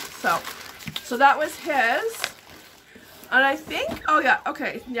don't. So that was his. And I think, oh yeah,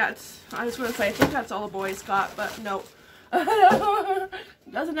 okay, yeah, I was gonna say, I think that's all the boys got, but no.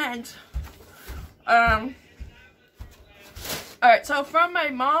 Doesn't end. Alright, so from my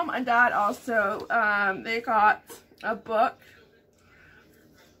mom and dad also, they got a book.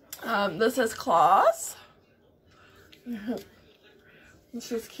 This is Claus.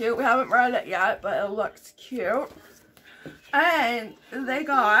 This is cute. We haven't read it yet, but it looks cute. And they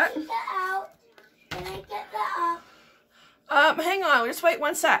got... Get that out. Can I get that up? Hang on, just wait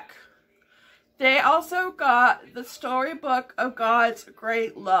one sec. They also got the Storybook of God's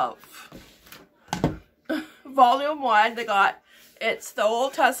Great Love. Volume 1, they got, it's the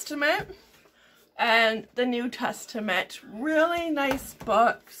Old Testament and the New Testament. Really nice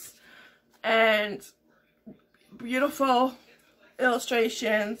books and beautiful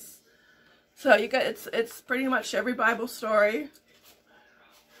illustrations. So you get, it's pretty much every Bible story.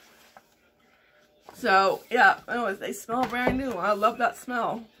 So yeah, anyways, they smell brand new. I love that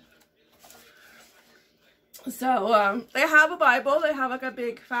smell. So they have a Bible. They have like a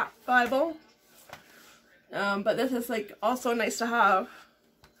big fat Bible. But this is like also nice to have.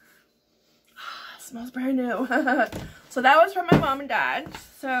 Smells brand new. So that was from my mom and dad.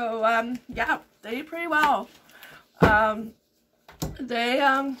 So yeah, they did pretty well. They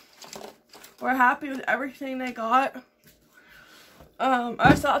were happy with everything they got.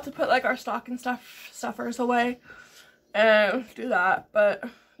 I still have to put like our stocking stuffers away and do that, but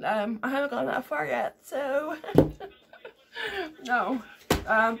I haven't gone that far yet, so no.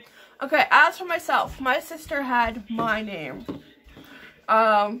 Okay, as for myself, my sister had my name.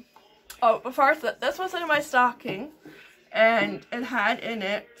 Oh, first, this was in my stocking, and it had in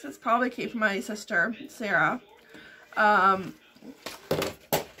it, so it's probably came from my sister, Sarah, a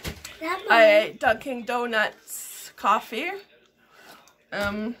Dunkin' Donuts coffee,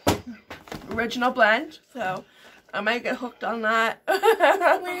 original blend, so I might get hooked on that. I'll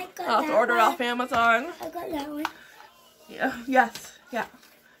have to order it off Amazon. I got that one. Yeah, yes, yeah.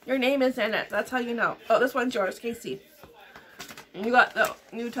 Your name is in it, that's how you know. Oh, this one's yours, Casey. And you got the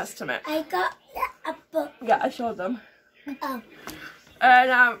New Testament. I got a book. Yeah, I showed them. Oh.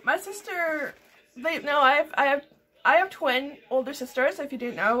 And my sister, I have twin older sisters, if you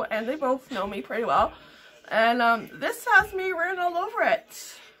didn't know, and they both know me pretty well. And this has me written all over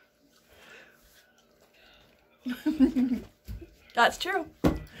it. That's true.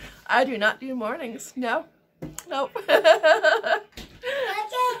 I do not do mornings. No. Nope.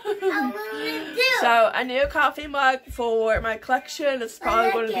 So a new coffee mug for my collection. It's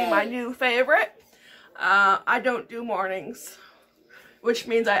probably going to be my new favorite. I don't do mornings, which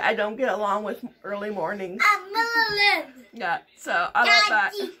means I don't get along with early mornings. Yeah, so I love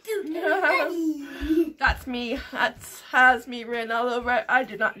that. That's me. That has me written all over it. I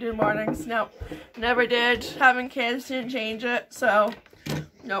do not do mornings. Nope. Never did. Having kids didn't change it, so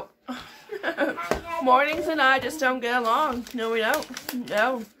nope. Mornings and I just don't get along. No, we don't.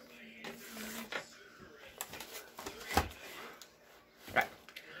 No. Right.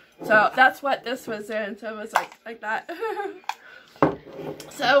 So that's what this was in. So it was like that.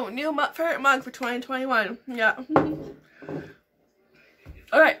 So new favorite mug for 2021. Yeah.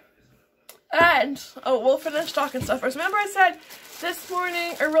 Alright. And we'll finish stocking stuffers. Remember I said this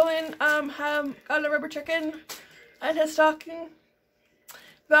morning Erwin got a rubber chicken in his stocking?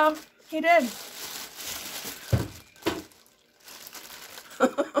 Well, he did.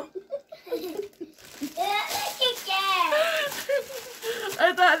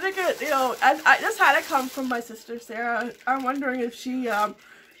 I think it, you know, I just had it come from my sister Sarah. I'm wondering if she got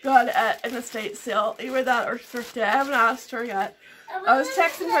it at an estate sale, either that or thrifted. I haven't asked her yet. I was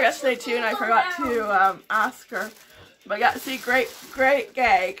texting her yesterday too, and I forgot to ask her. But yeah, see, great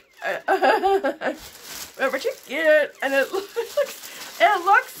gag. Rubber chicken, and it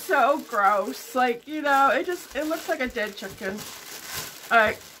looks so gross. Like, you know, it looks like a dead chicken.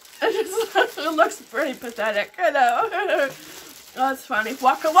 Like, it looks pretty pathetic, I know. Oh, that's funny.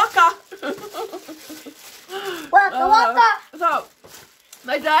 Waka waka. Waka waka. So,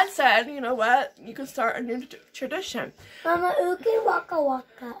 my dad said, you know what? You can start a new tradition. Mama, uki waka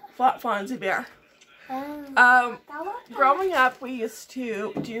waka. Fonzie Bear. Waka waka. Growing up, we used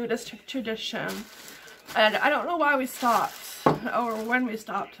to do this tradition, and I don't know why we stopped, or when we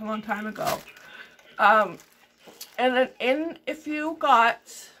stopped a long time ago. And then if you got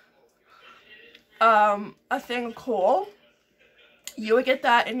a thing of coal, you would get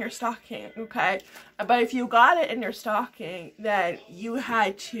that in your stocking, okay? But if you got it in your stocking, then you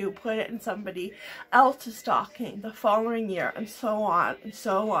had to put it in somebody else's stocking the following year, and so on and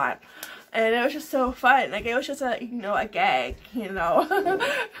so on. And it was just so fun. Like, it was just a, you know, a gag, you know. And,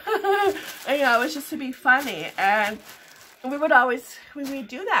 you know, it was just to be funny. And we would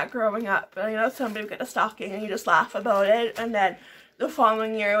do that growing up. You know, somebody would get a stocking and you just laugh about it. And then the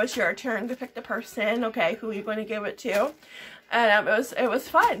following year it was your turn to pick the person, okay, who you're going to give it to. And it was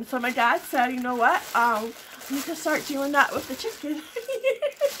fun. So my dad said, you know what, we can start doing that with the chicken. And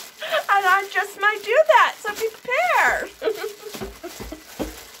I just might do that, so be prepared.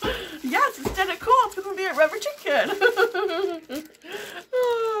 Yes, instead of coal, it's going to be a rubber chicken.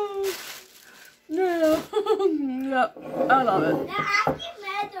 Oh, no. No, I love it.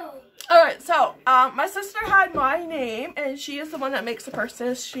 Alright, so, my sister had my name, and she is the one that makes the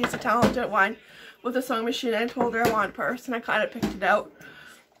purses. She's a talented one with a sewing machine. I told her I want a purse, and I kind of picked it out.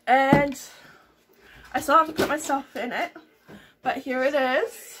 And I still have to put myself in it, but here it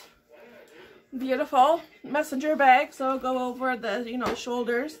is. Beautiful messenger bag, so I'll go over the, you know,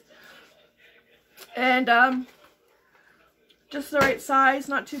 shoulders. And, just the right size,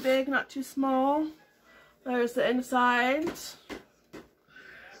 not too big, not too small. There's the inside.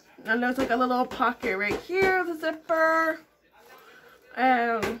 And there's like a little pocket right here, the zipper.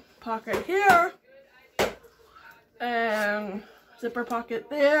 And pocket here. And zipper pocket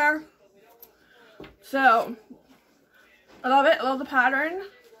there. So, I love it. I love the pattern.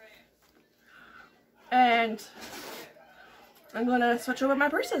 And I'm going to switch over my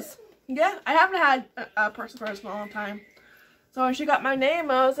purses. Yeah, I haven't had a purse for a long time. So when she got my name,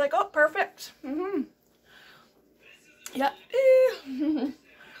 I was like, oh, perfect. Yeah.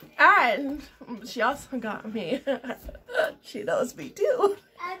 And she also got me. She knows me too.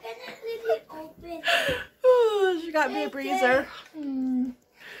 I'm gonna leave it open. Oh, she got me a breezer.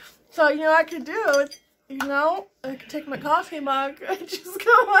 So, you know what I could do? You know, I could take my coffee mug and just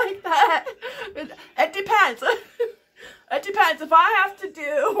go like that. It depends. It depends. If I have to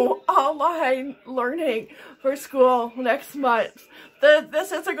do online learning for school next month,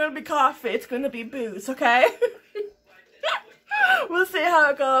 this isn't going to be coffee. It's going to be booze, okay? We'll see how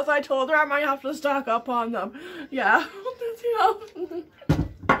it goes. I told her I might have to stock up on them. Yeah. You know.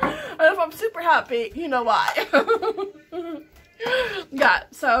 And if I'm super happy, you know why. Yeah,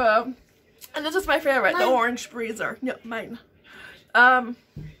 so, and this is my favorite, the orange breezer. No, mine. I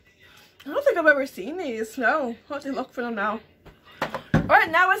don't think I've ever seen these. No. I'll have to look for them now. Alright,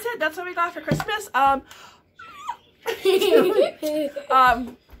 now that's it. That's what we got for Christmas.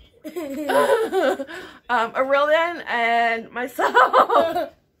 Aurelian and myself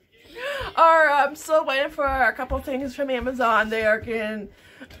are still waiting for a couple things from Amazon. They are getting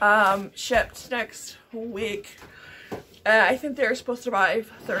shipped next week. I think they're supposed to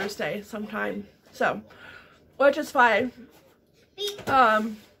arrive Thursday sometime. So, which is fine.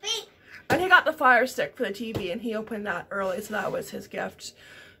 And he got the Fire Stick for the TV, and he opened that early, so that was his gift,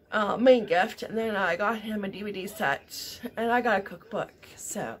 main gift. And then I got him a DVD set, and I got a cookbook.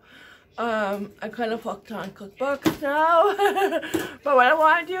 So, I kind of hooked on cookbooks now. But what I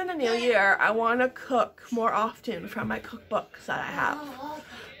want to do in the new year, I want to cook more often from my cookbooks that I have.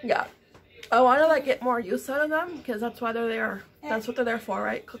 Yeah. I want to like get more use out of them, because that's why they're there. That's what they're there for,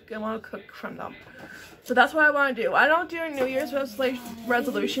 right? I want to cook from them. So that's what I want to do. I don't do New Year's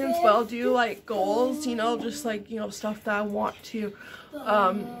resolutions, but I'll do like goals, you know, just like, you know, stuff that I want to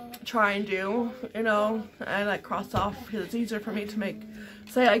try and do, you know, and like cross off, because it's easier for me to make,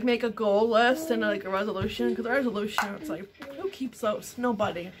 say, like make a goal list and like a resolution, because a resolution, it's like, who keeps those?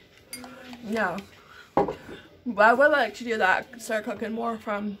 Nobody. No. But I would like to do that, start cooking more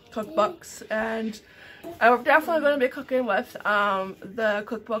from cookbooks, and I'm definitely going to be cooking with the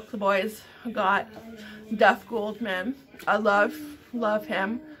cookbook the boys got, Duff Goldman. I love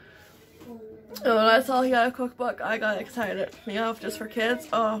him. And when I saw he got a cookbook, I got excited. You know, just for kids.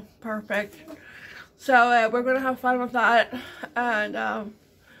 Oh, perfect. So we're going to have fun with that. And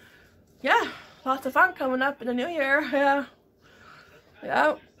yeah, lots of fun coming up in the new year. Yeah.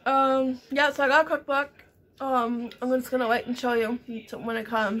 Yeah. Yeah, so I got a cookbook. I'm just going to wait and show you when it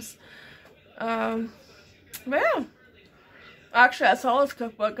comes. But yeah. Actually, I saw this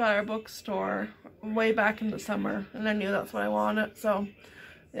cookbook at our bookstore way back in the summer, and I knew that's what I wanted, so,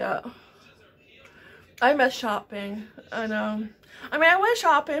 yeah. I miss shopping, I know. I mean, I went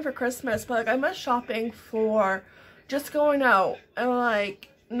shopping for Christmas, but, like, I miss shopping for just going out and, like,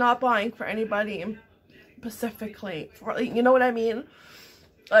 not buying for anybody specifically. For, like, you know what I mean?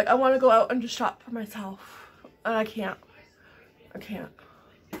 Like, I want to go out and just shop for myself, and I can't. I can't.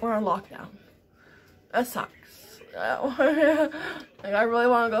 We're on lockdown. That sucks. Like, I really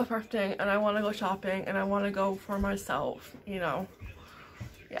want to go thrifting, and I want to go shopping, and I want to go for myself, you know.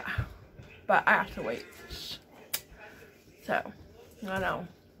 Yeah. But I have to wait. So, I know.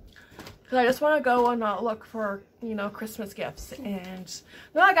 Because I just want to go and not look for, you know, Christmas gifts. And,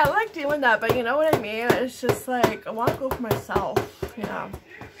 no, like, I like doing that, but you know what I mean? It's just, like, I want to go for myself, you know.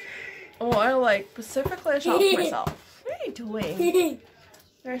 I want to, like, specifically shop for myself. What are you doing?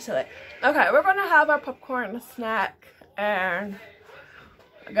 Very silly. Okay, we're gonna have our popcorn and a snack, and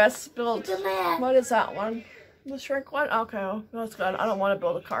I guess build. What is that one? The shrink one? Okay, that's good. I don't want to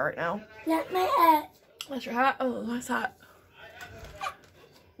build a car right now. That's my hat. That's your hat? Oh, nice hat.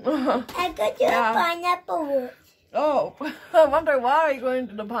 I got you a pineapple. Oh, I wonder why you're going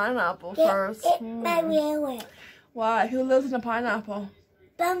to the pineapple first. It's my real one. Why? Who lives in a pineapple?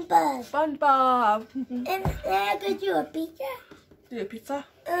 SpongeBob. SpongeBob. And then I got you a pizza. Do you pizza?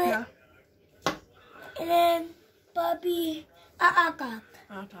 Yeah. And then Bobby, okay.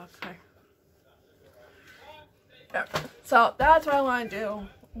 Yeah. So that's what I want to do.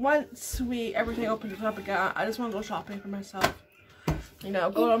 Once everything opens up again, I just want to go shopping for myself. You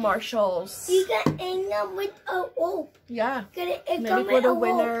know, go to Marshall's. You can hang them with a rope. Yeah. Maybe go to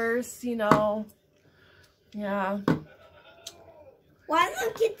Winners, you know. Yeah. Why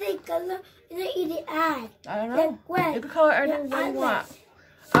don't you take color and then eat it ad? I don't know. Like you can color anything you want.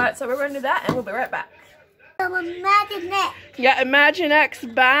 Alright, so we're going to do that and we'll be right back. Imaginext. Yeah,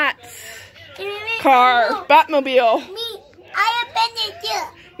 Imaginext Bats car. Batmobile. Me, I have been it too.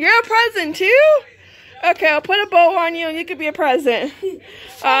 You're a present too? Okay, I'll put a bow on you and you could be a present.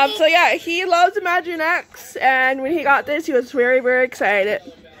 So yeah, he loves Imaginext, and when he got this, he was very, very excited.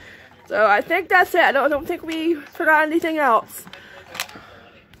 So I think that's it. I don't think we forgot anything else.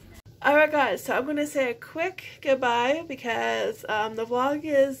 Alright guys, so I'm going to say a quick goodbye because the vlog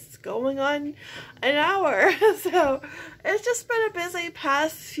is going on an hour. So it's just been a busy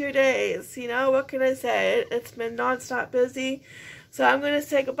past few days, you know, what can I say? It's been non-stop busy. So I'm going to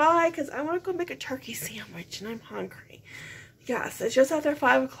say goodbye because I want to go make a turkey sandwich and I'm hungry. Yes, it's just after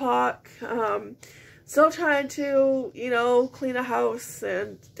 5 o'clock. Still trying to, you know, clean a house,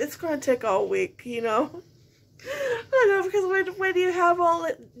 and it's going to take all week, you know. I know, because when you have all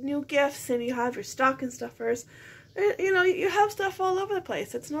the new gifts and you have your stocking stuffers, you know, you have stuff all over the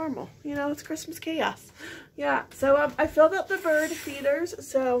place. It's normal. You know, it's Christmas chaos. Yeah, so I filled up the bird feeders,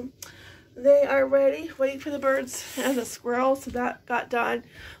 so they are ready, waiting for the birds and the squirrels, so that got done.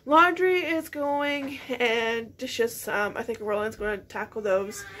 Laundry is going, and dishes, I think Roland's going to tackle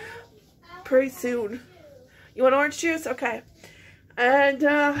those pretty soon. You want orange juice? Okay. And,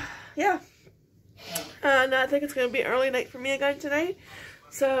 yeah. And I think it's going to be early night for me again tonight.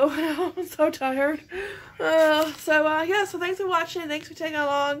 So, I'm so tired. Yeah, so thanks for watching. Thanks for taking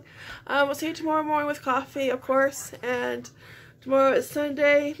along. We'll see you tomorrow morning with coffee, of course. And tomorrow is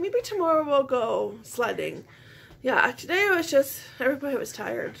Sunday. Maybe tomorrow we'll go sledding. Yeah, today it was just, everybody was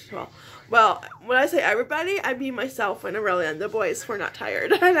tired. Well, when I say everybody, I mean myself and Aurelia, and the boys were not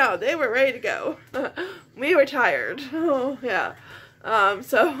tired. I know, they were ready to go. We were tired. Oh, yeah.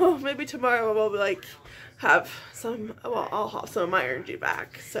 So maybe tomorrow we'll be like, have some, well, I'll have some of my energy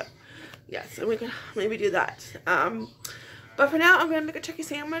back. So, yes, and we can maybe do that. But for now, I'm going to make a turkey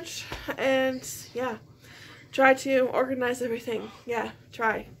sandwich, and, yeah, try to organize everything. Yeah,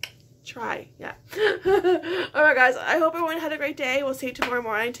 try, yeah. Alright, guys, I hope everyone had a great day. We'll see you tomorrow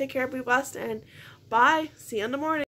morning. Take care, be blessed, and bye. See you in the morning.